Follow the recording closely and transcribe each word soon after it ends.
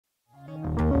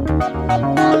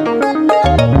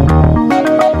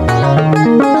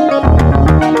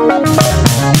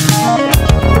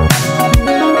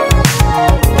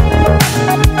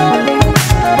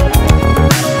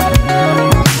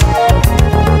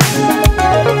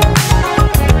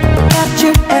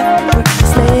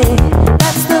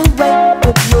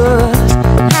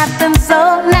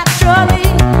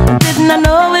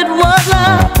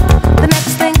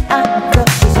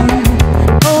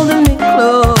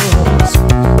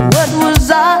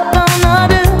Was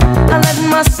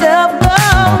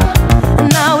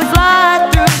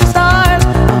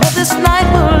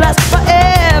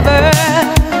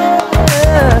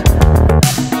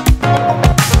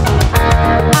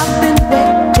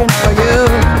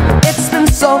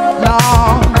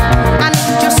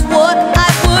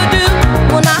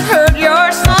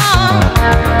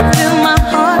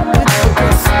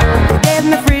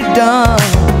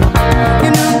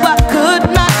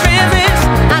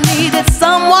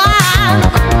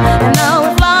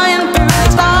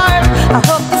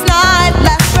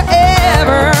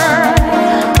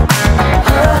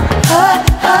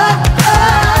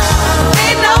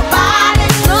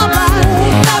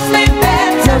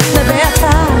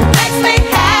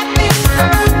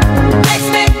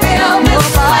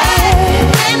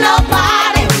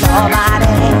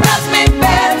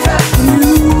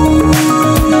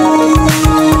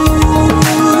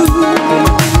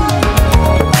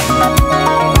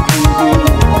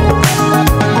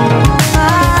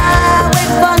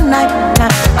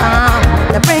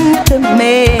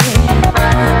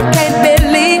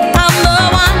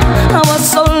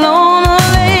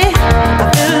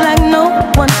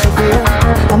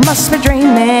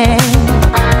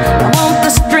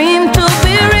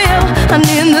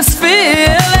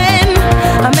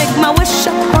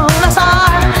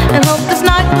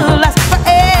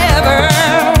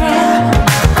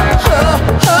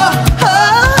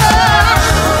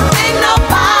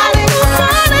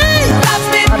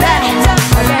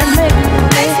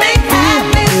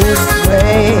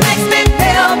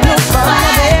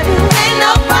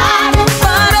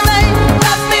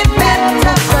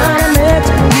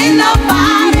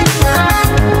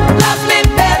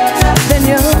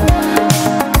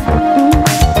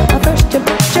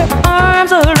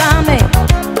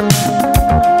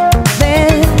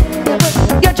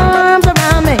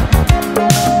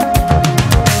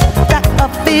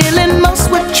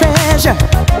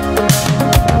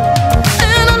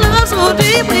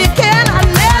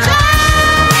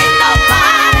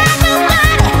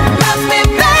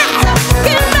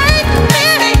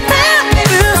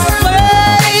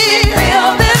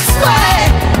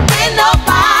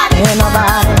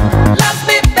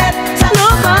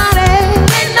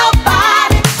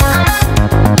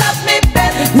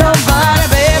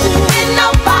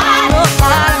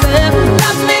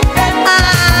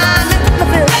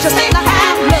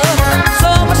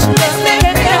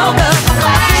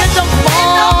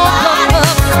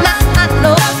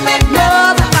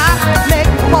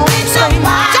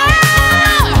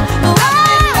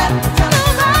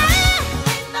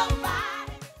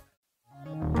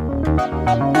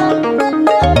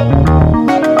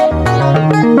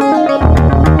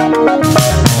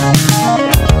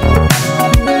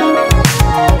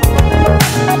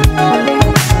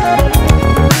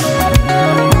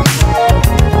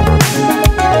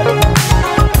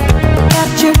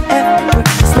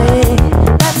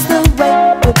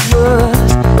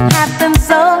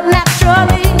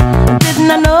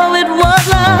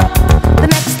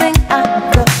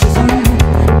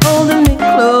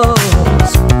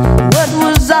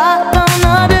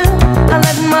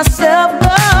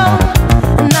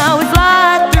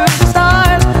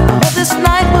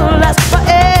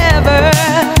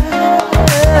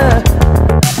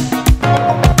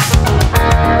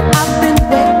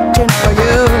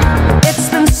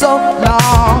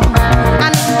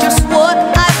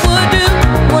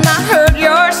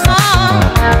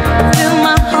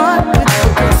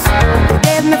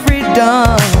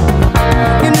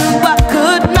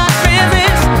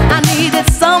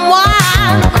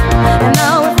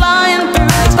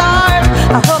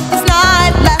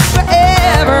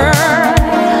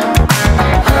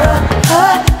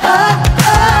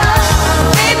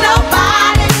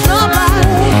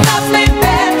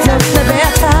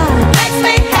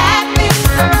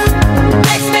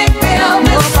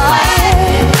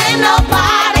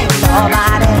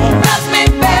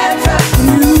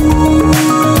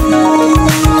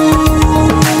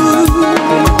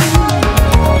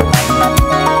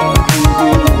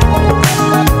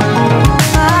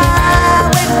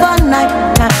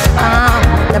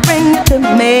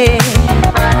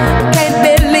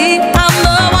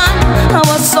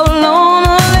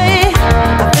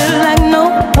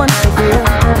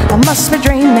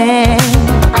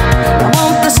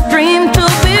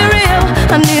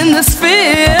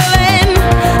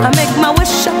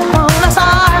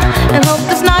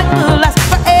this night will last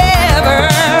forever.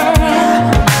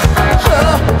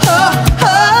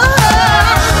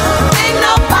 Ain't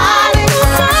nobody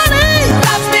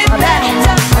loves me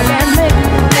better,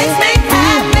 makes me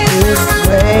happy this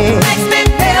way, makes me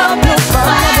feel this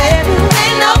way.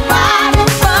 Ain't nobody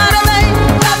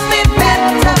loves me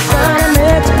better,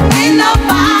 ain't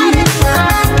nobody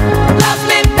loves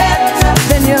me better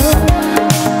than you.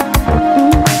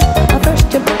 First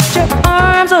you put your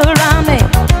arms around me,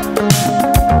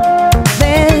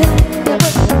 then you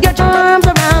put your arms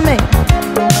around me.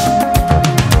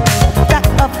 Got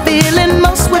a feeling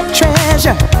most would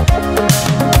treasure,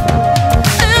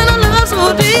 and a love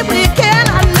so deep we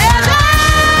cannot measure.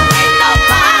 Ain't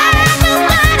nobody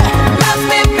loves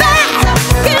me better,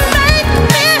 can make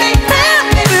me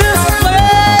happy this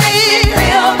way,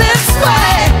 feel this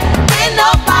way. Ain't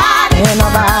nobody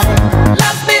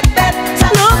loves me better,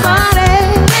 nobody.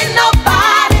 Ain't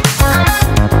nobody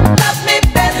loves me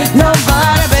better,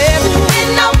 nobody, baby.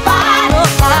 Ain't nobody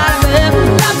baby,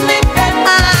 loves me better.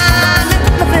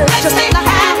 Makes me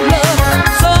happy,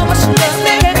 so much love,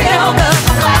 can't feel good.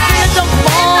 I don't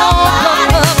want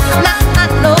love, now I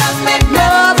know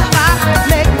love if I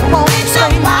make home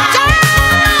straight.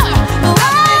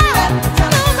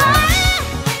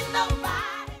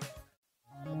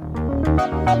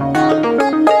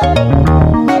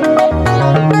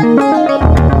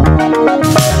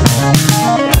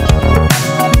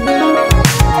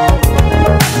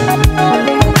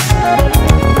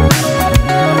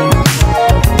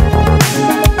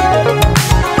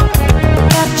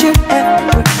 Got you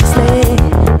effortlessly,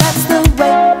 that's the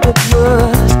way it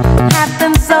was.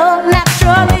 Happened so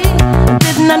naturally,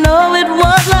 didn't I know it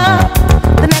was love?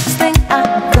 The next thing I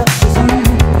got was you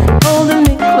holding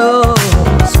me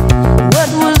close. What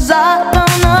was I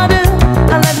gonna do?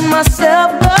 I let myself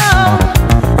go,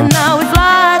 and now we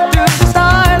fly through the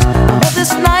stars. I hope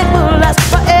this night will last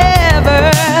forever.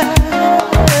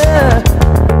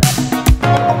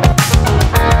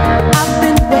 I've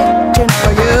been waiting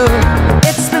for you,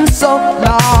 it's been so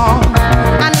long.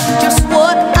 I knew just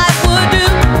what I would do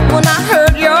when I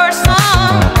heard your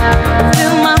song.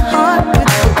 Fill my heart with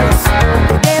this,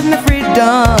 you gave me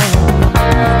freedom.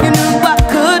 You knew I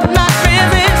could not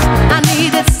resist, I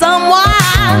needed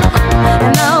someone,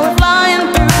 and now we're flying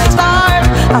through the stars.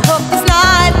 I hope this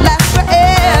night lasts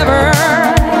forever.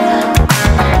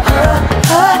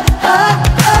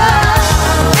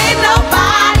 Ain't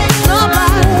nobody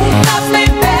loves me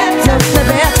better,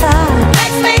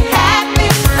 makes me happy,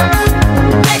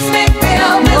 makes me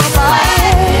feel this way.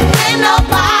 Ain't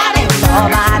nobody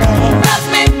loves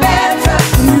me better.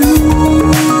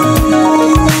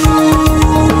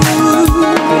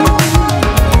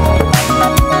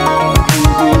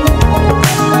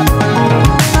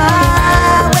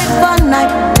 I wait for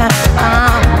night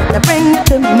time to bring you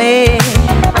to me.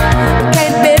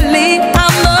 Can't believe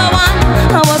I'm the one,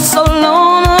 I was so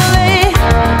lonely.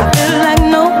 I feel like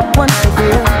no one to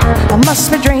feel, I must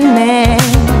be dreaming.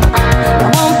 I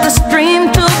want this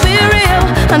dream to be real,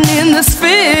 I need this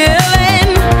feeling.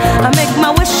 I make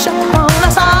my wish upon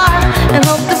a star, and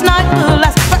hope this night will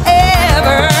last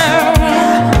forever.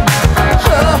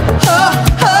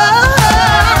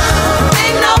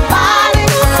 Ain't nobody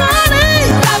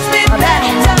loves me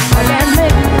better,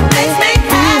 makes me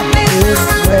happy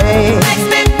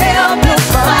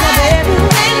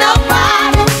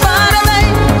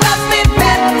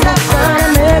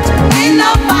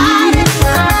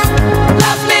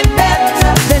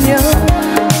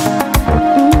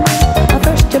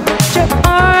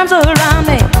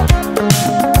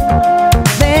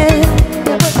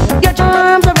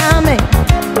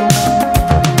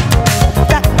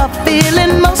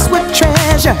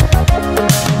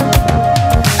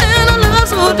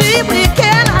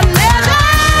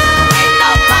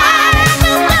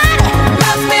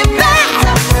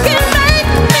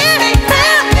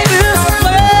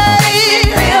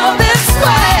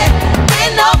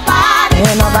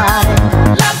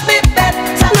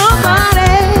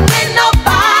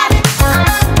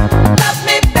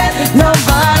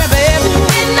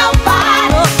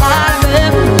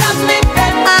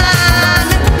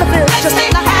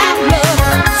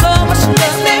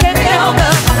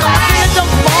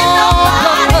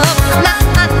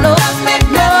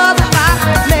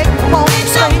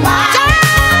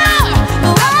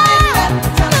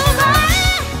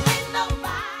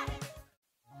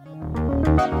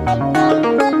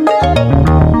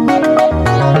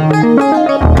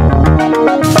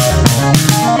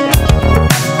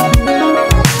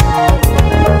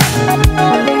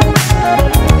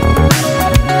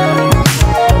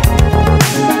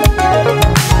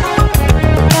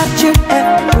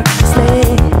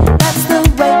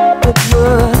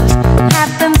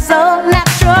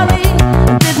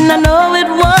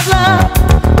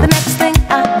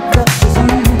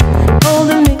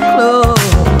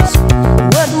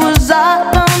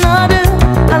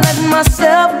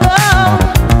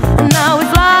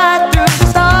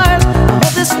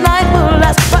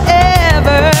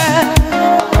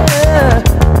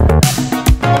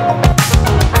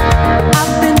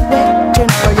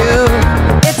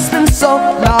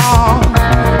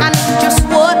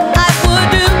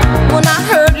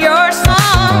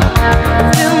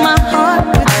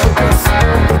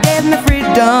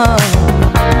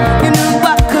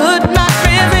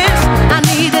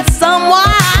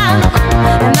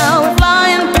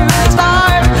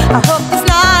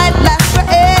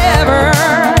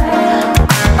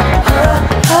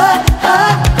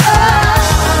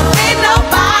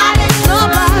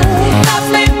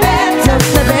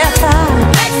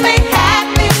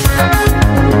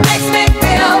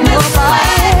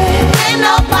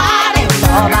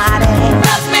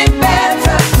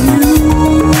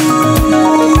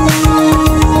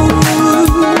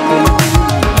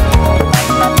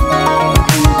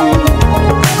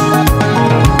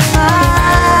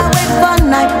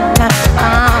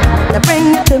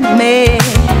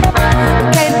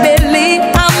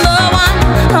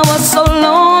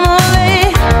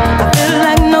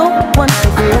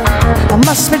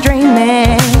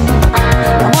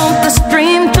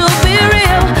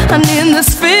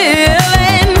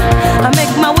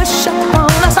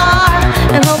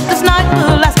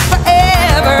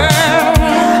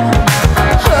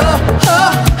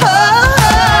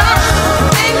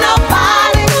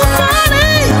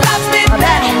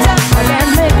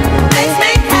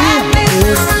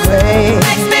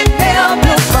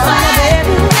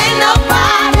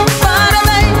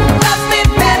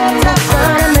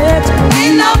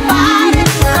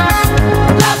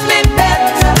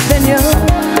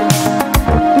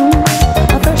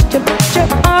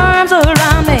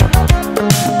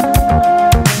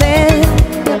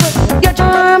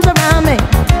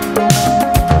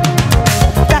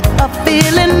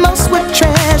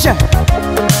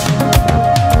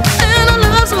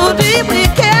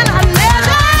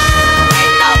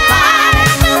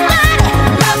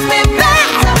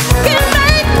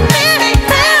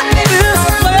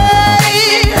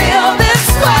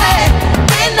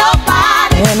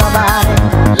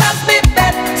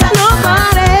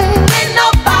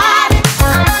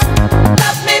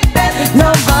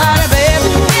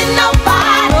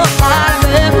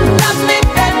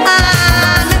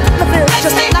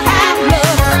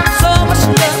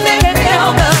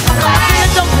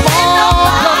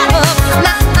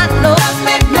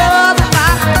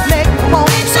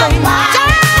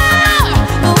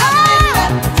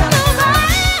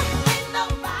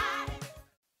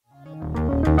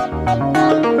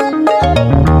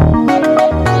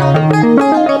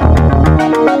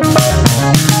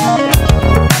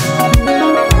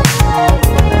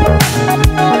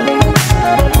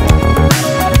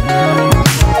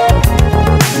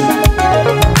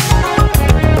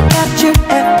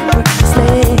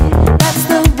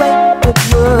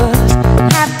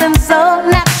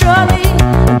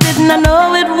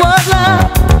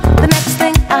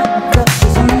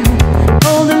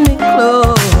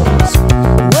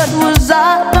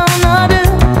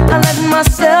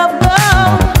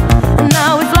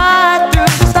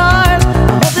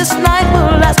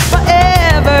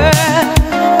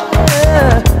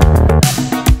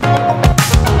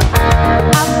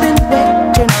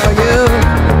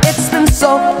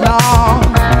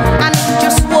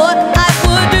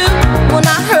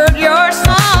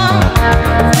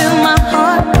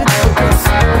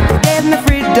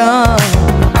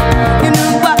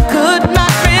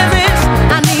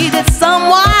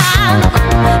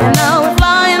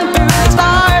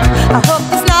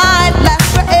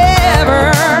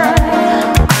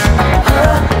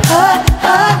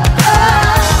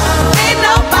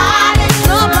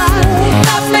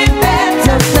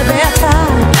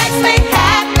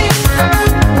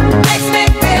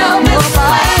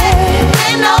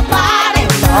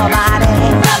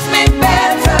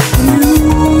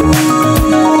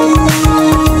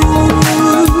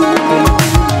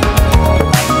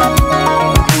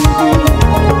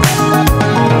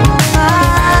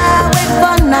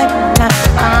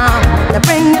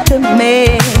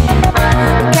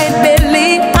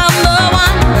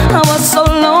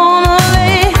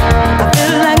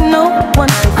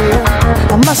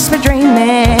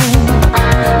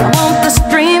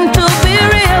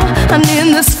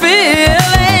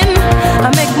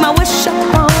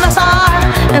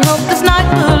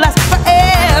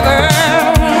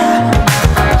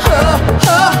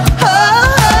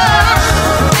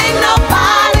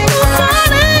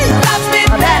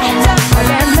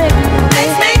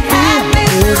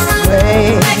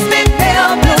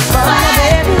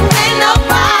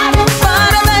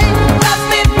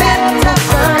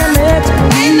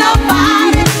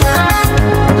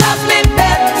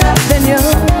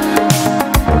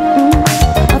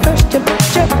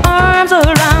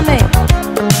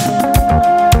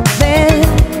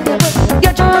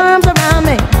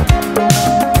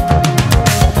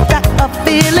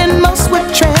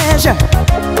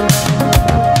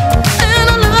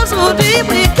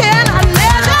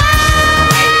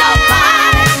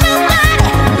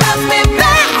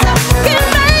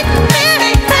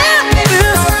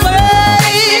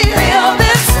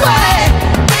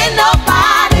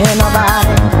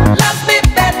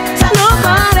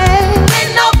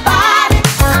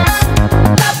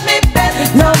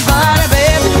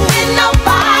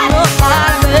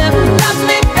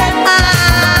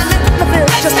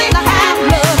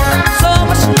So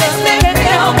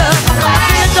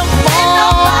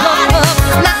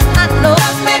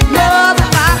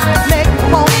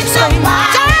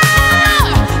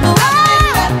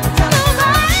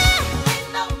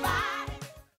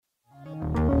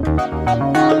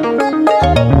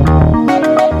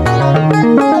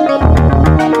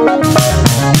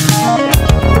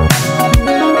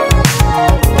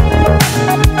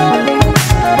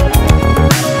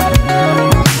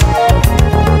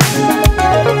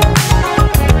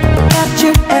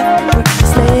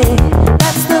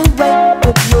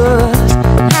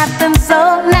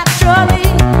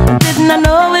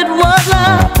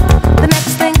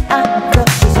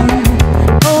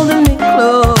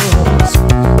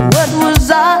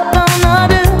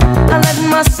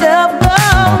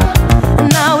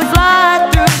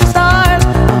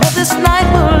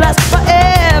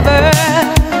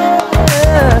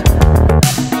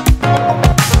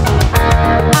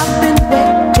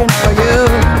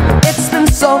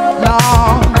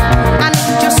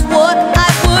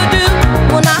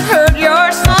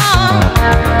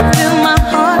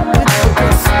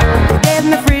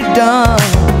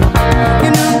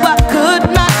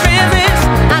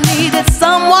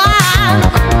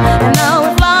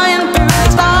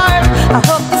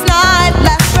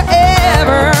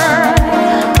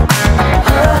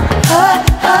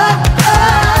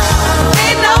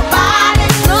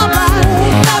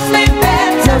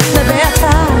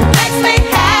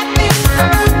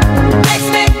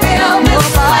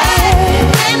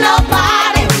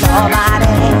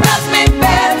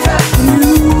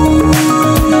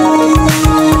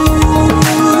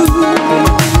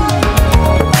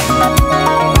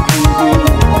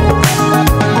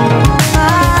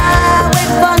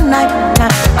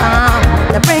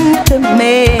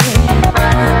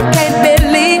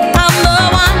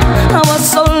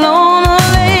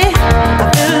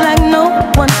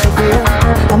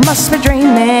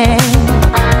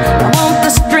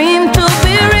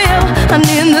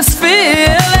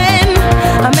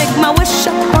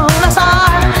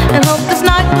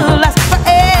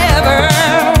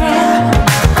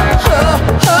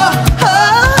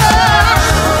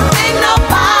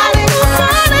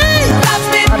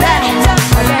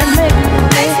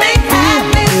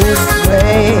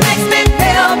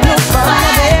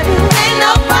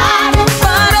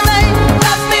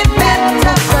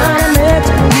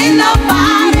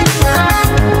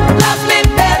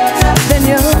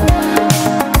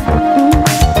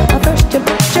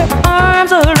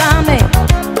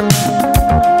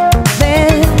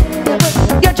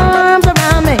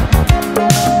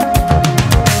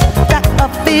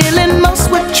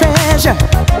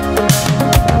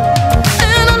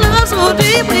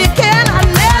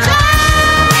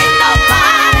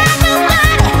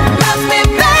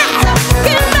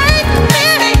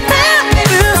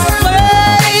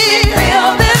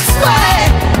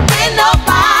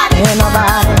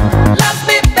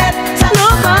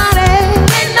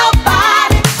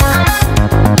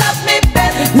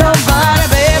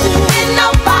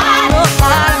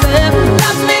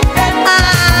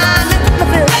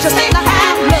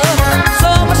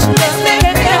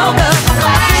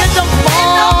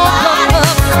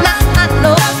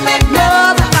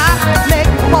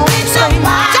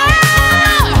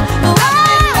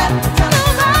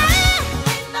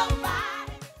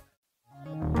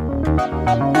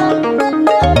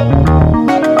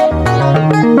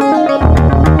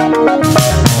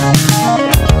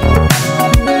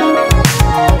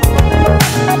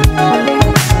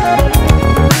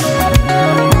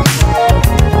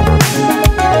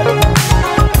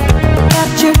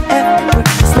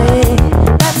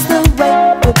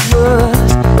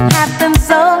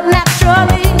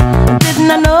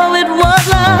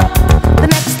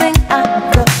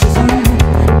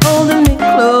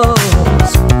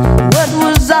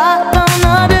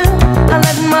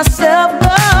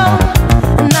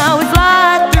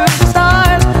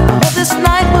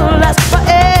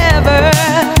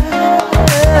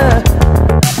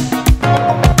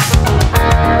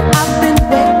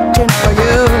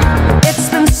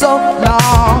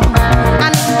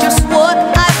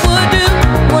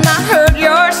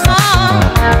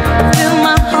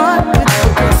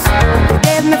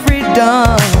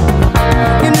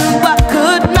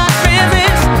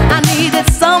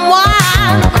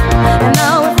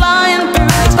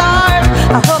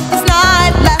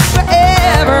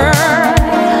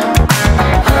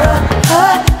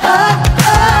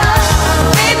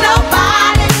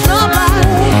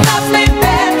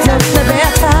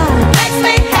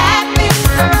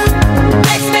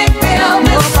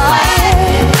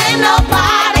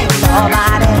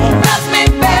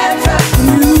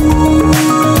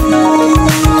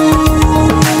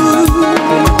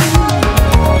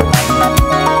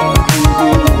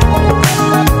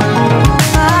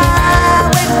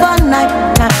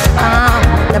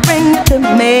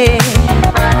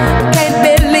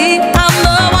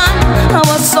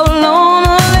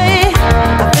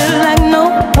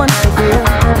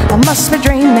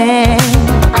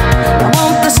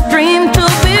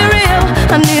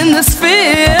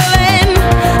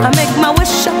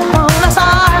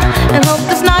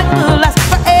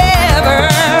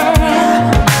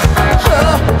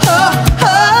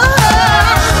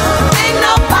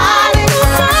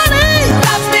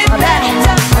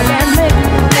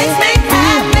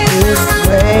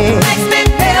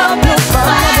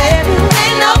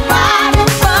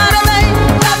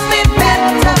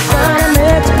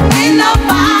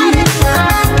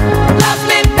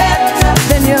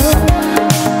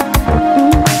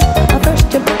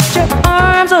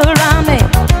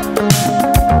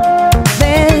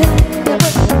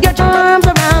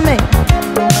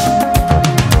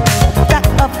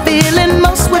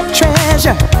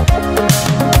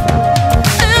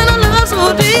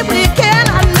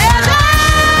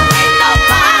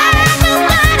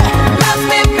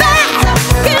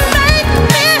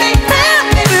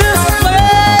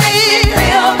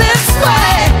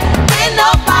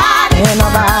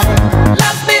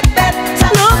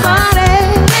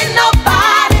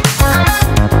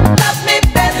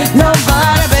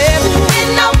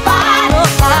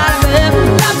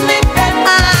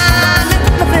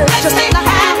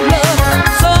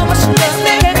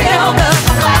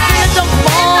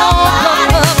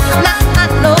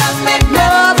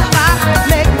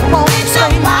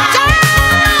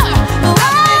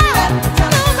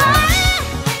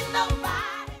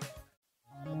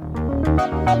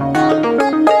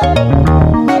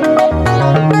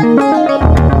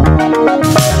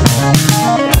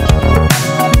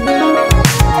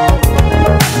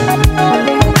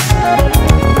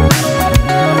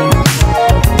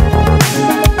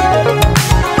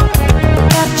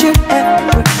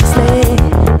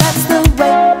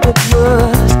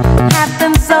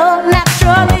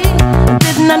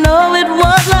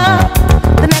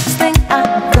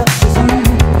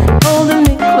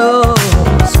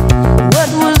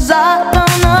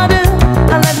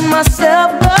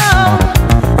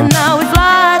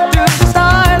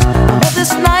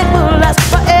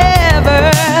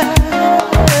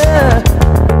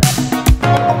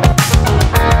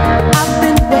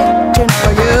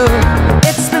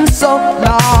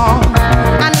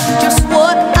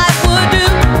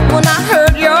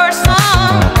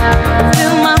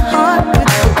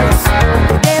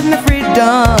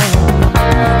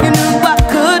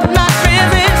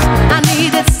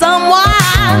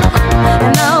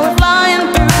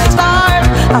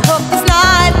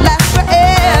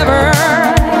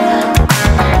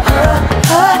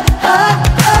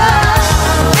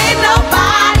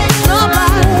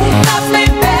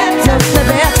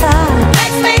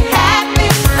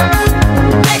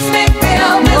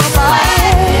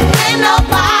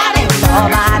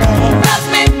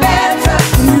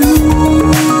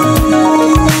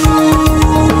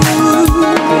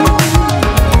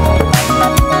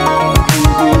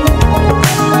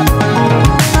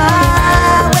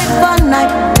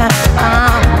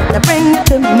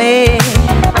to me.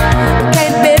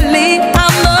 Can't believe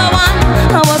I'm the one.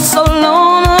 I was so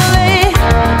lonely.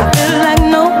 I feel like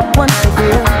no one to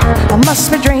hear. I must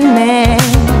be dreaming.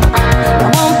 I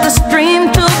want this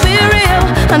dream to be real.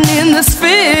 I need this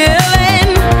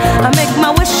feeling. I make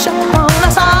my wish upon a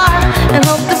star and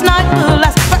hope this night will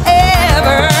last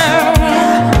forever.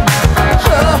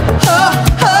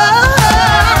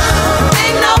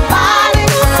 Ain't nobody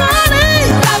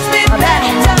loves me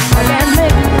better.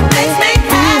 Makes me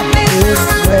happy this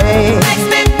way. Makes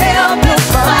me feel this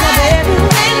way.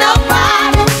 Ain't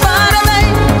nobody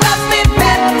loves me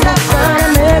better.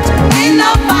 Ain't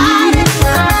nobody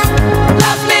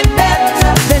loves me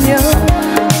better than you.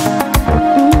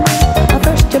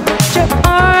 First you put your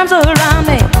arms around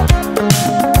me,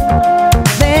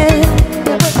 then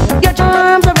you put your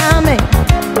arms around me.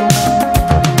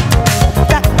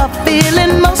 Got a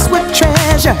feeling most would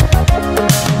treasure,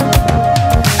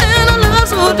 and a love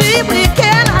so deep we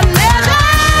cannot measure.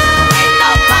 Ain't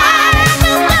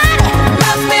nobody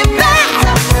loves me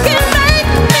better. Can make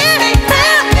me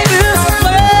feel this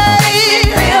way.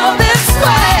 Feel this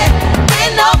way.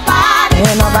 Ain't nobody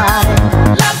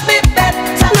loves me better.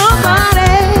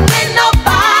 Nobody. Ain't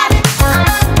nobody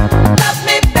loves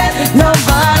me better.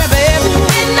 Nobody, baby.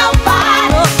 Ain't nobody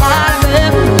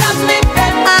baby, loves me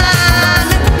better.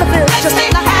 Makes me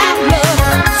happy.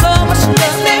 So much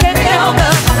love. Can't feel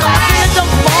good. I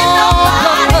don't want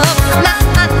love. Now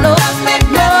I know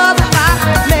love if I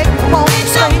make home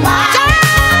say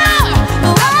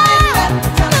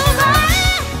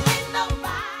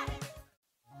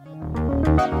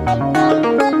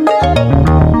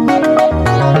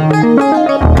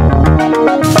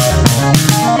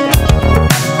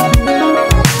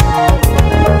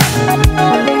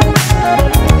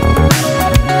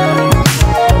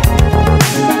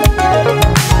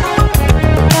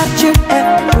captured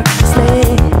effortlessly.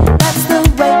 That's the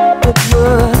way it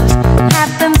was.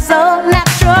 Happened so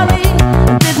naturally.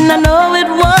 Didn't I know it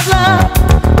was love?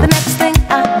 The next thing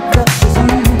I got was you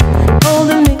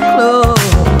holding me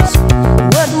close.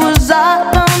 What was I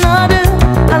gonna do?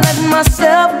 I let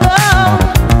myself go,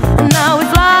 and now we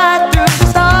fly through the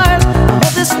stars. I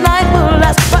hope this night will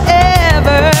last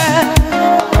forever.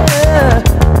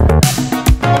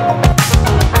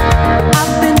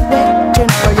 I've been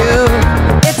waiting for you.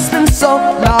 It's been so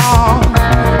long.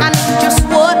 I knew just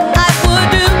what I would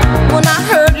do when I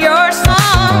heard your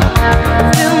song.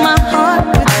 Fill my heart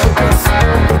with this.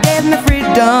 You gave me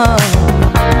freedom.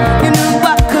 You knew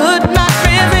I could not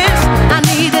resist. I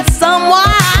needed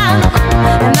someone,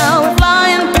 and now we're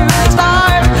flying through the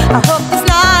stars. I hope this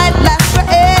night lasts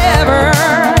forever.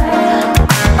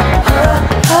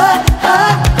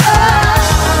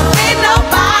 Ain't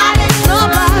nobody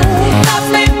loves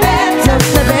me better.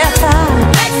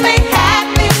 Makes me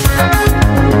happy.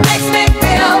 Makes me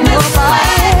feel this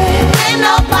way. Ain't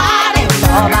nobody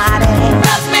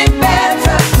loves me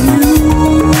better.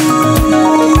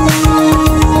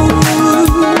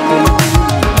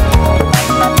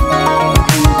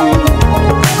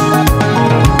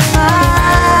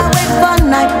 I wait for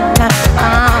night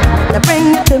time to bring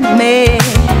you to me.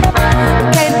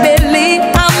 Can't believe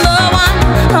I'm the one.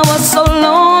 I was so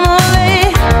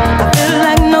lonely. I feel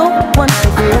like no one to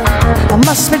hear. I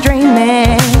must be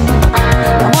dreaming.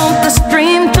 I want this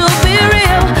dream to be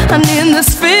real. I need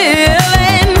this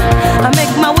feeling. I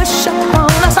make my wish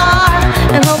upon a star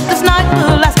and hope this night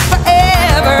will last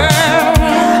forever.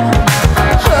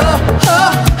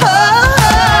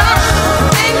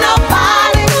 Ain't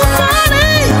nobody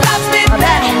loves me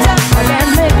better.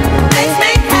 Makes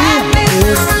me happy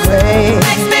this way.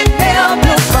 Makes me feel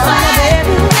this way.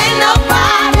 Ain't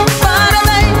nobody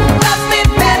loves me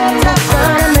better.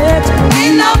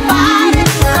 Ain't nobody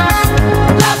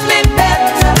loves me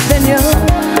better than you.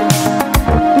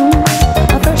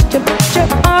 First you put your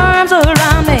arms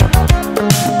around me,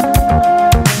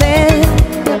 then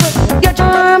you put your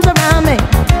arms around me.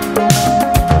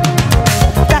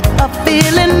 Got a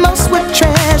feeling most would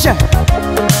treasure,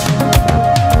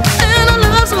 and a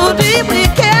love so deep we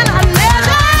cannot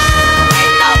measure.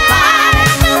 Ain't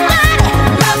nobody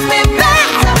loves me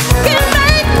better. Can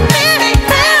make me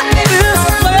feel this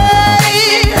way.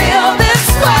 Feel this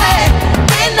way.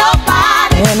 Ain't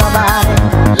nobody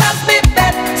loves me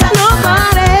better.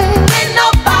 Nobody. Ain't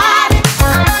nobody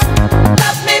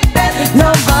loves me better.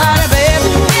 Nobody, baby.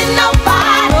 Ain't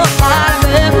nobody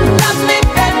loves me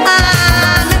better.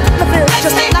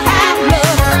 Makes me happy.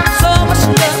 So much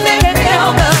love. Can't feel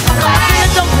good. I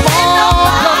don't want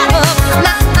love.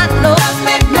 Now I know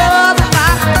love if I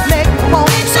make home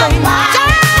say nobody.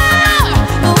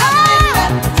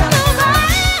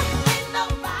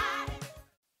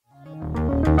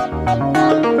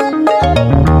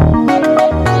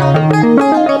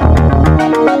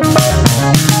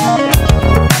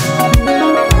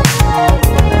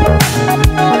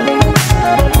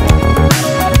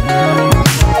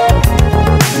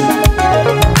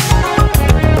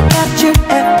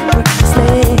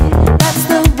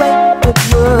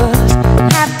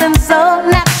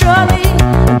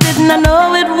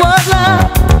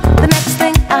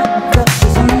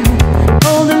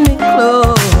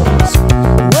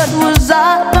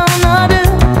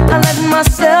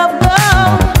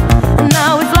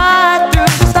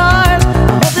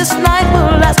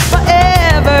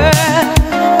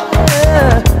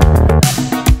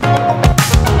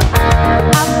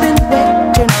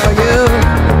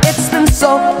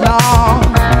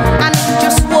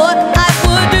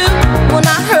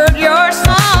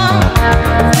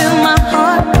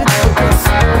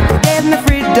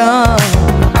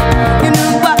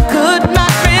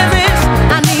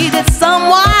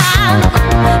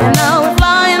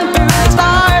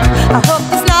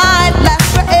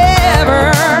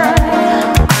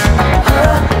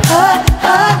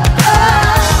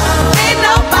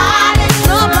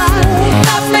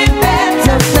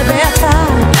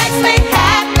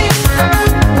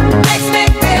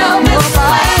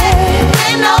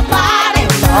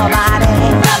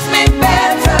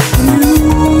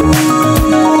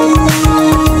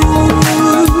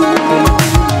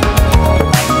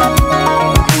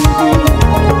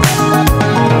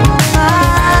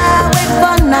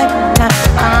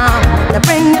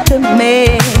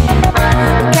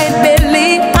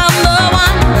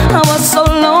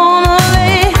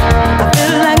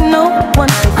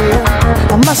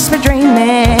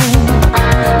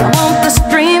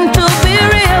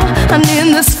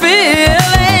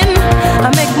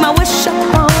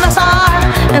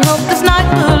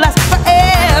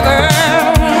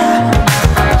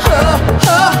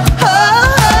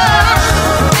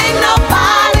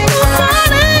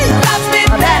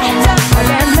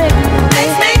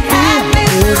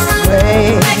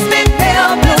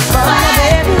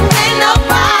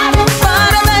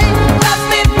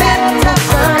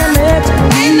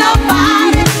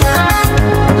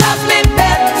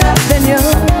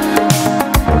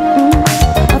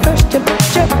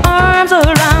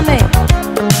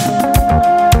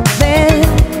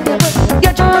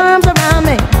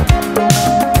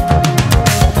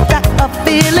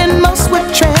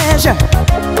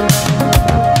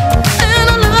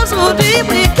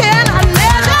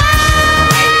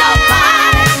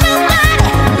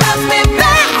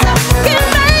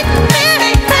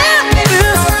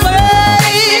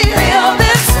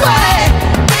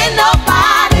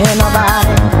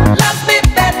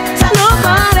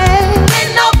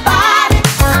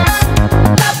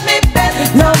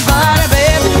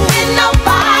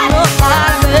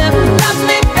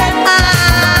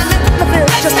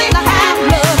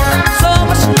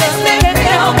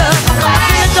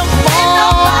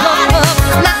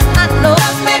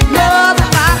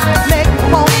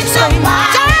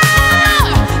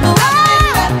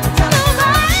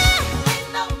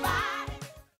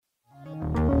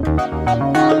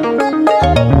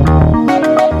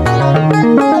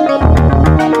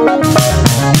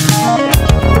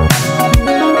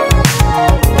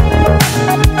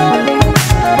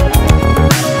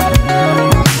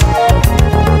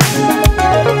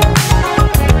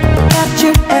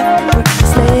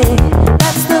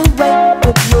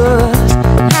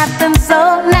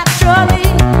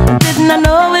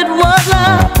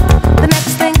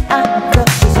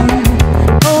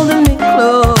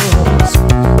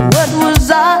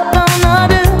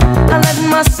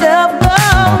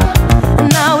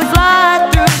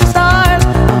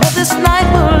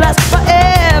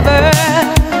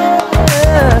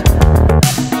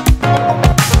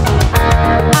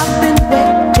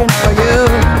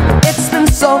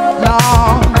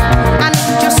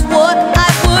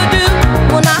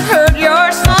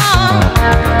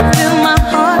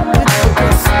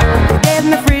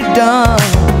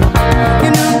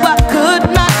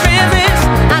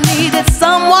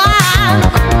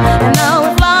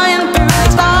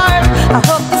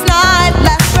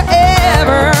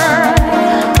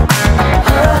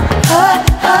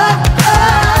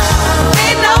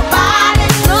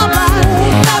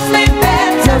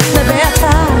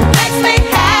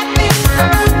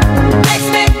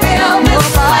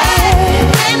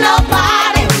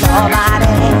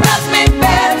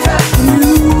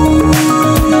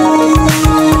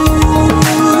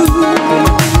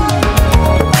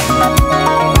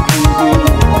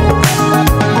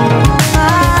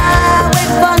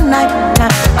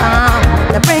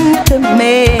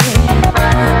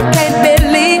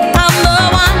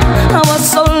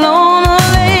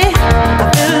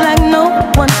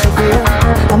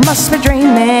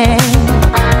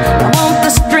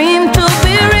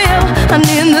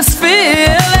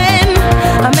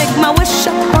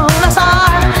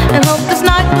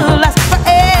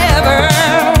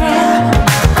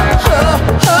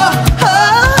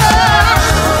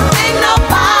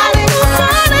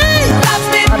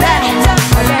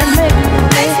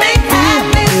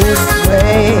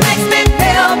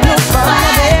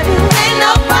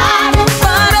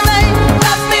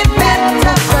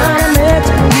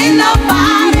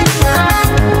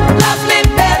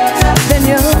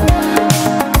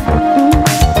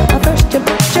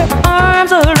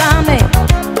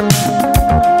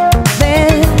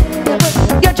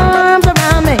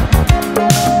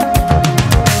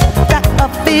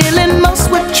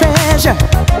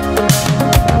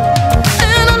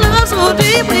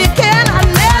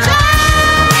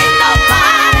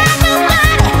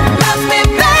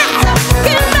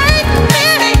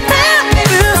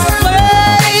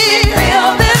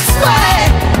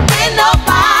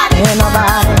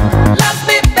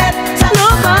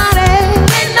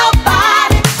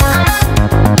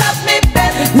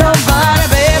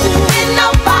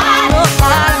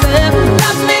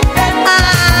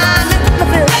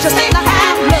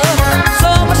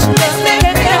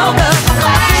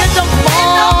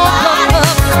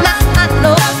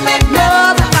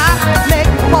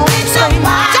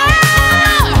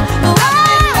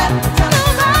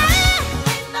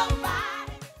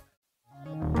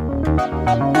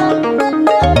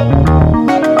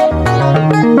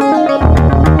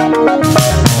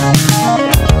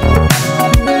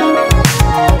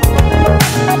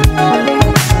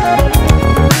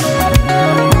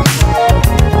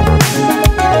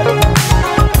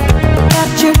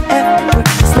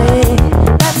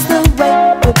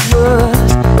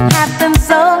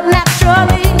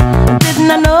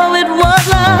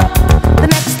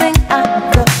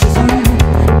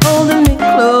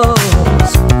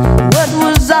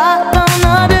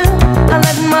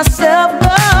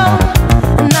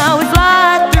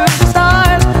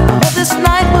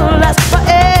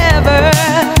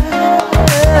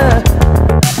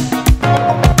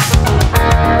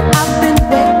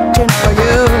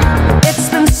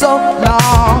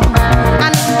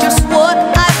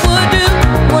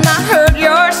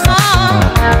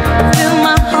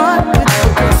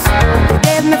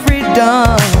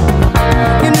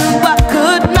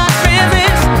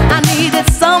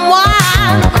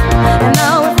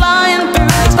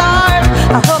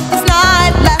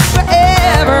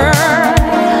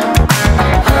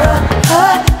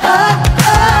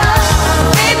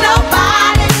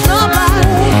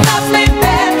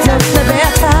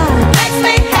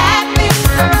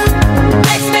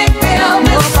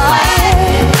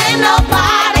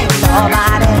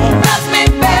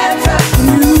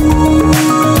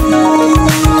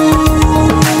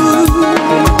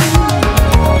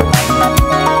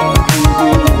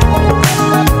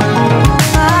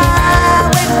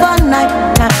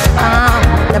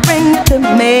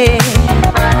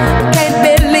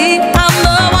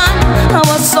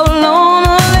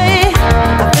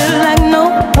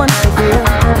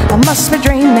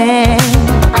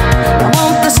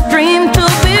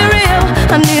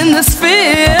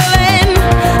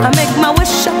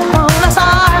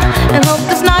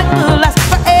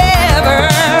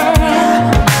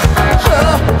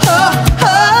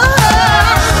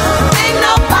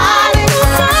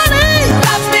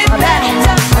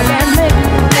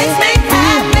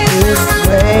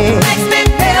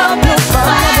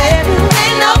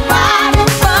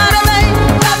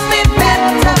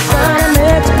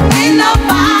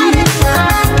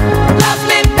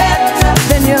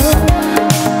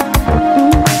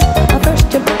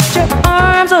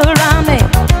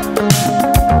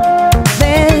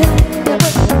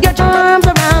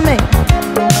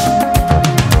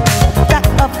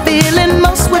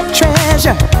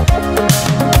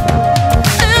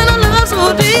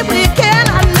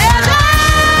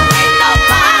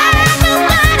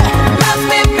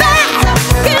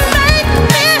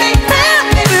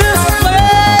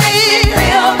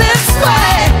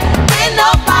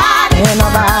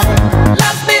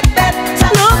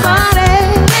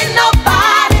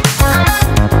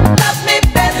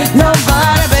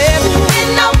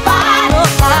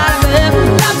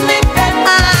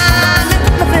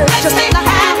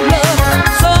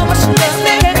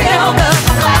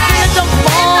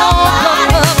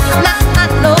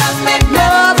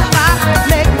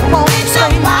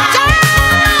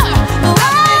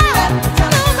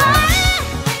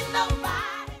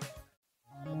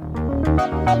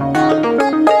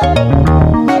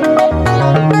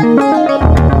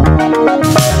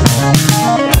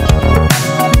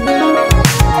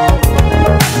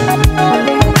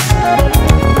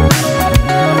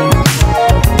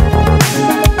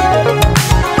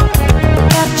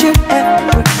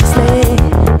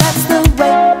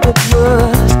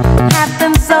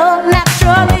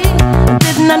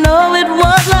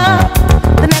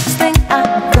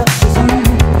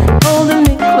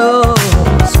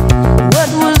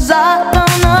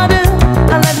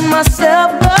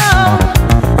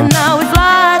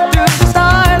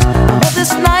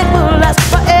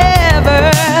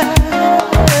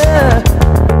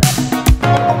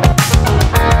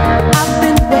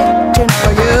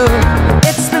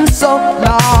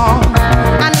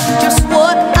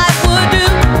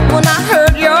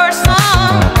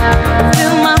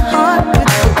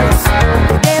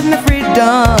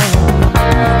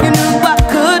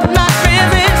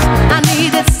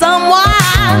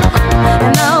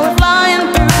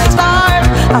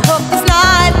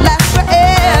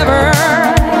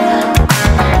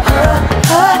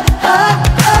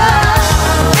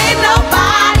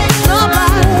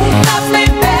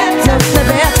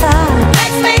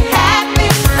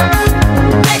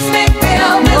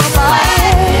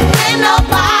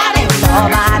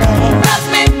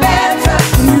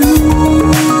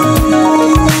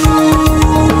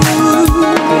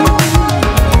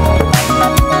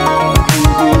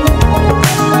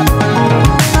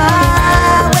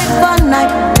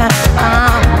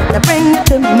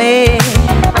 me.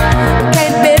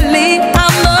 Can't believe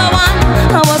I'm the one.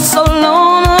 I was so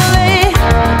lonely.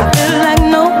 I feel like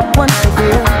no one to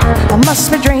hear. I must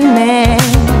be dreaming.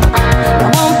 I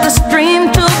want this dream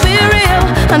to be real.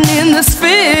 I need this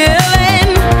feeling.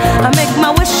 I make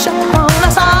my wish upon a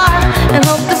star and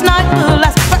hope this night will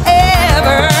last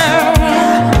forever.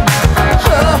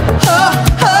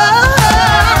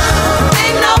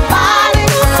 Ain't nobody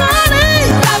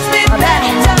loves me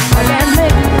better.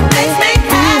 Makes me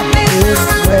happy this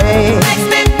way. Makes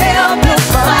me feel this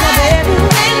way.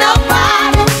 Ain't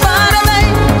nobody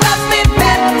loves me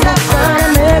better.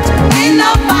 Ain't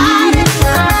nobody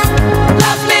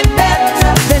loves me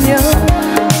better than you.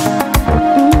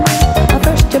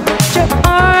 First you put your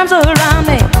arms around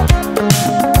me,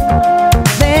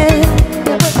 then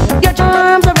you put your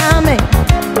arms around me.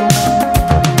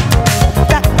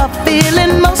 Got a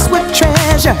feeling most would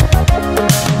treasure,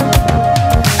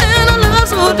 and a love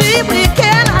so deep we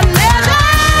cannot measure.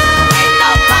 Ain't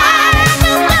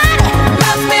nobody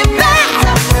loves me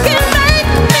better. Can make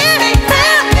me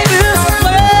feel this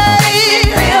way.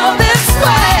 Feel this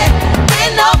way.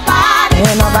 Ain't nobody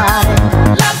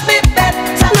loves me better.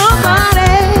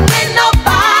 Nobody. Ain't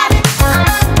nobody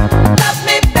loves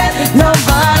me better.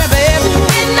 Nobody, baby.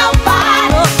 Ain't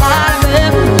nobody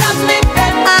baby, loves me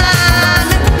better.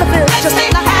 Makes me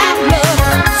happy.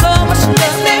 So much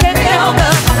love. Can't feel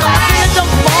good. I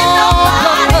don't want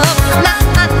love. Now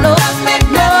I know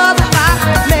love if I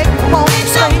make home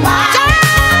say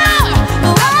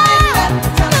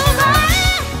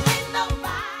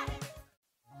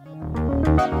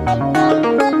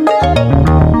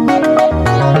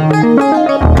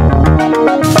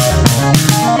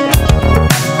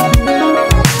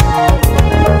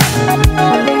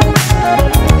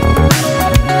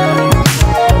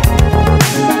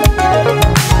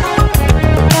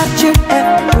captured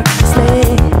effortlessly.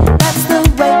 That's the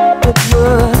way it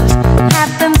was.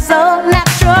 Happened so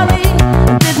naturally.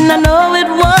 Didn't I know it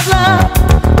was love?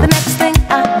 The next thing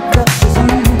I got was you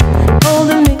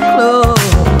holding me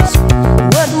close.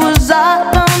 What was I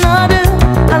gonna do?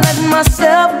 I let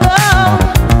myself go,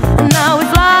 and now we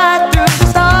fly through the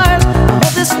stars. I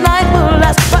hope this night will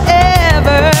last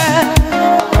forever.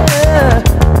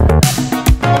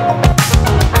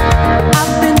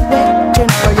 I've been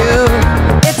waiting for you.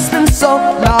 It's been so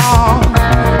long.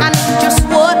 I knew just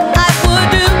what I would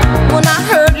do when I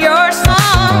heard your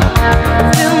song.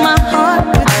 Fill my heart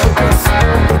with this.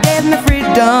 You gave me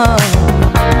freedom.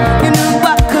 You knew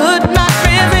I could not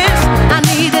resist. I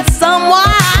needed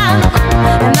someone,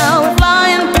 and now we're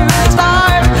flying through the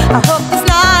stars. I hope this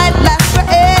night lasts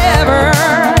forever.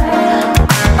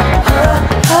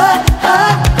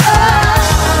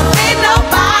 Ain't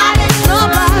nobody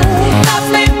loves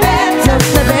me better.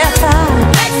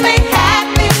 Makes me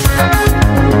happy.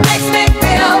 Makes me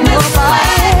feel this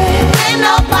way. Ain't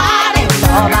nobody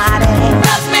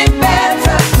loves me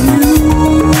better.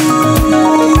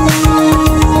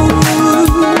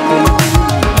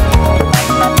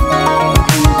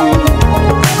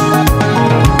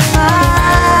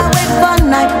 I wait for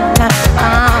night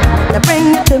time to bring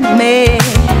you to me.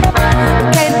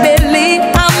 Can't believe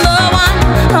I'm the one.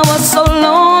 I was so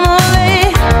lonely.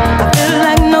 I feel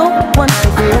like no one to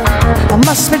hear. I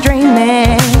must be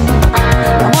dreaming.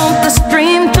 I want this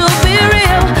dream to be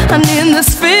real. I need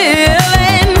this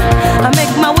feeling. I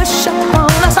make my wish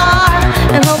upon a star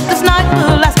and hope this night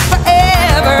will last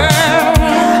forever.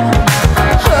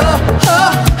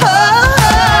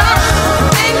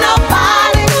 Ain't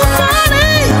nobody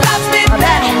loves me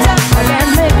better.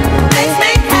 Makes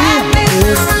me happy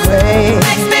this way.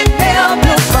 Makes me feel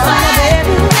this way.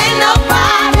 Ain't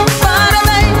nobody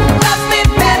loves me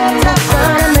better.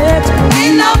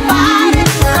 Ain't nobody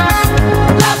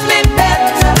loves me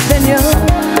better than you.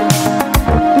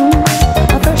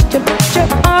 First you put your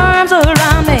arms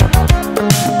around me,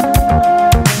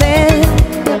 then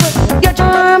you put your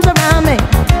arms around me.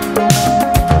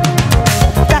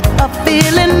 Got a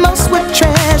feeling most would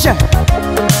treasure,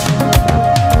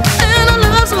 and a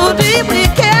love so deep we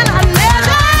cannot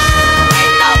measure.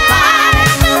 Ain't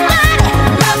nobody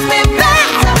loves me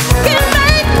better. Can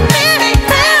make me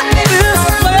feel this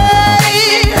way.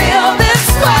 Feel this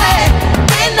way.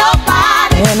 Ain't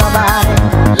nobody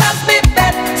loves me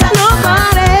better.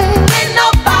 Nobody. Ain't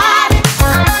nobody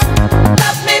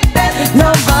loves me better.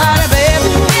 Nobody, baby.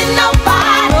 Ain't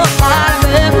nobody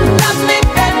baby, loves me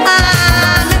better.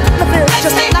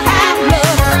 Makes me happy.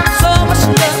 So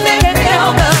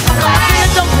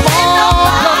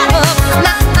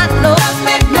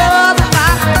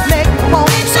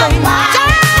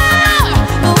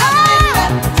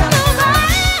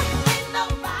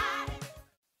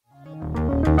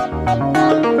Captured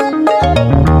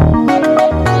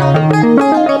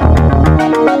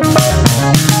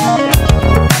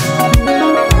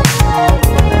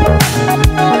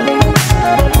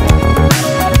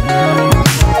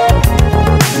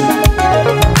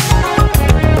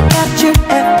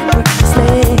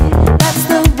effortlessly, that's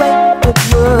the way it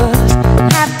was.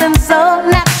 Happened so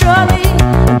naturally,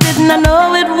 didn't I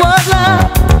know it was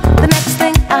love? The next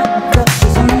thing I got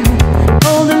was you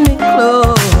holding me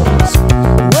close.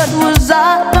 What was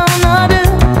I gonna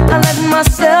do?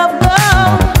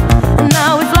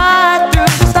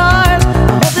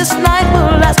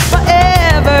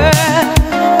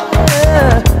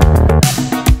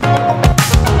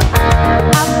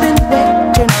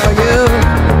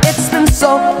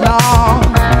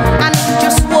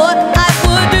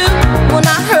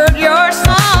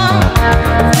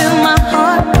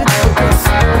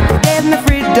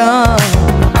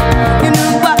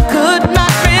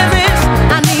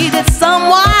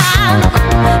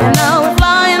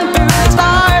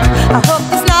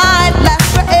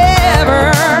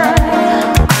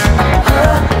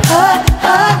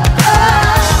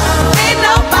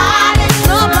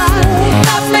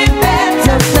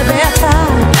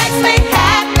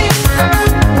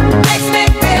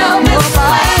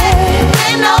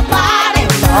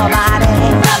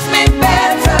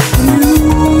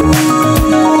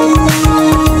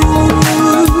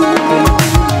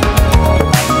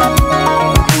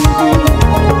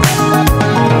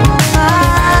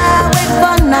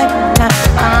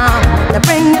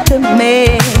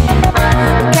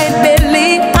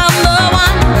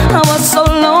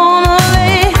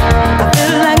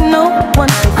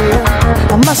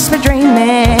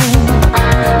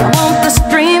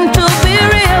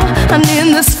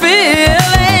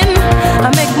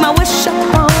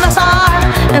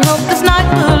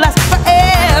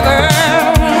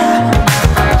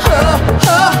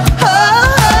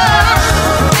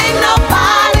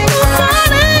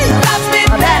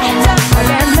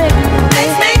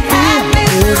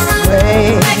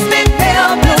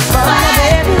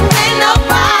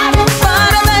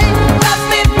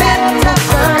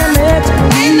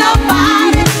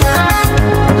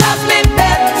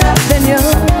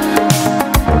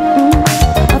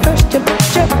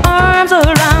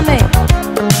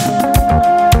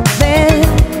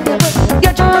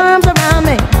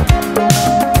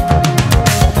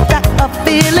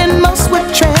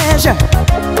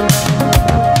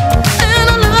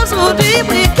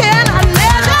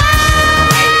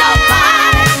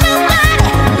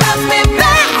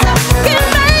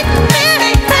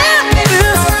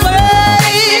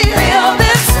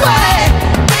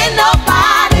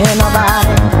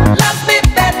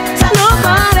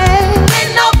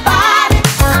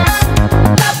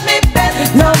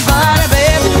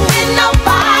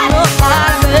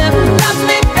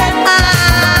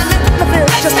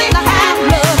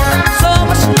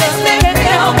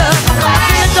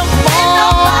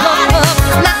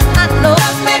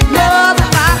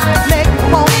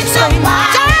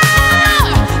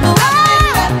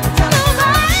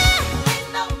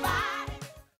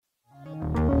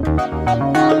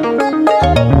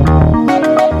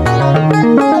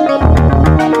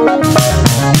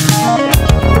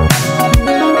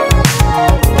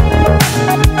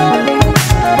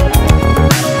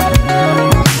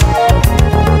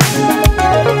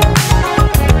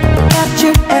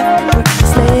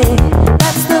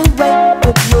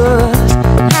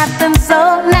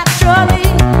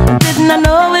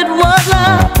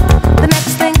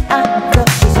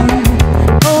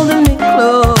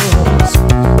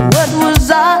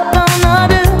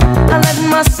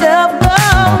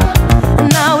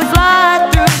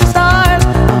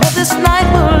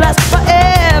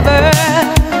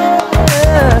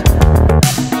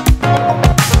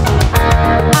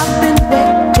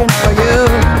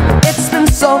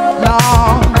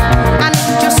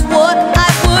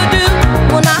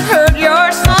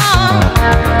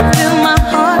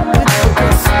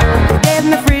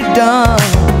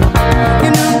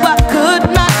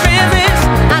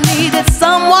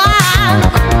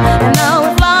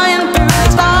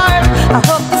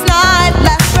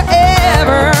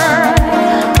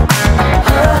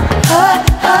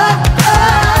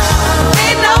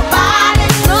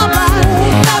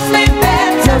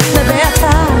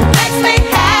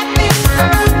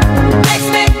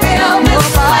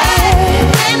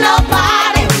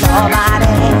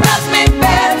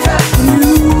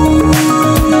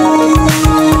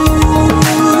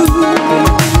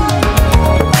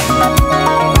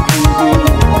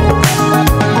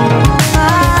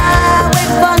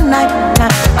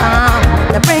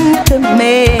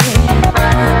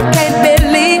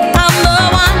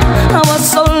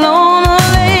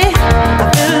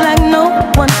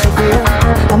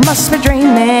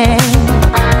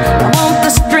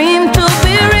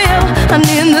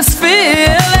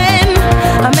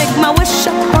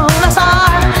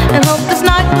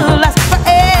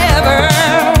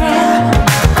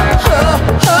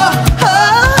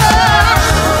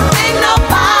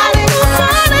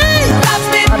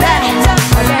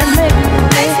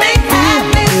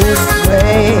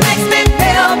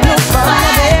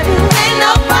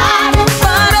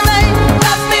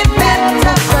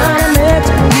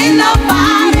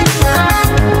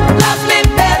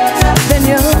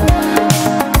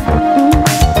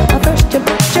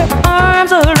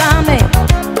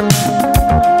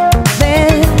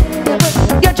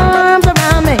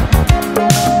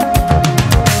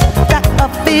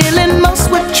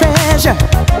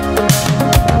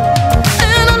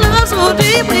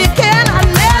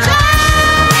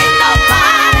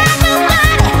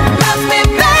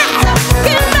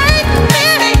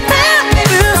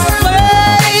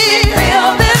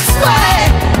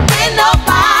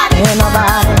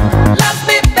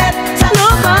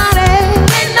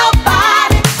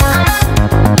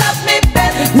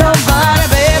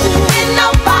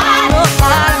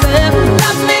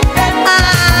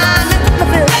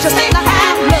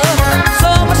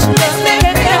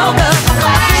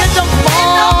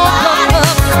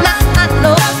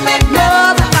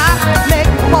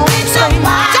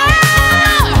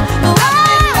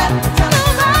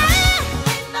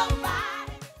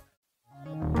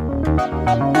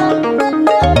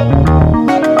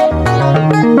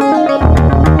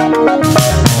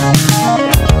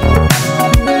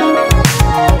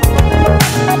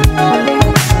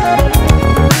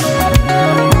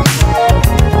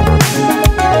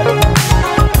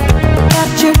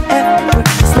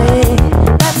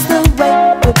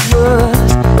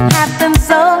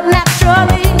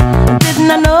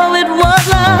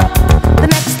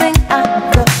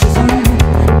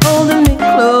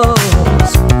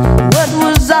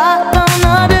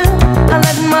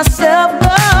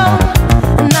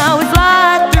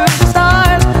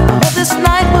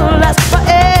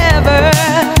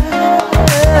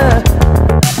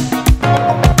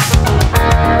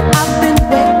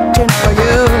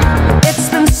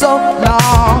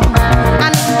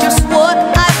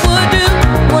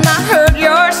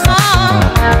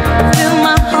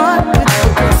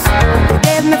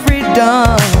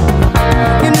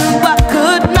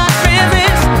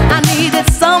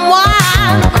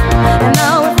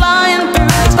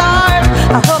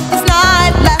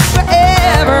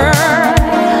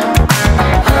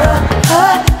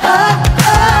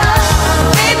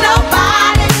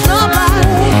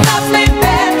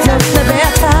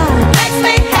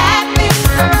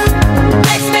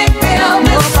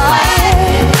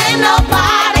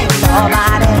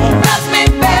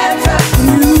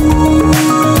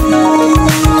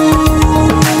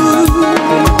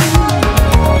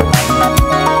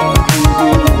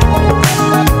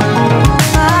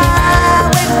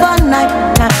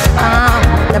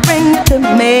 to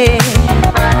me.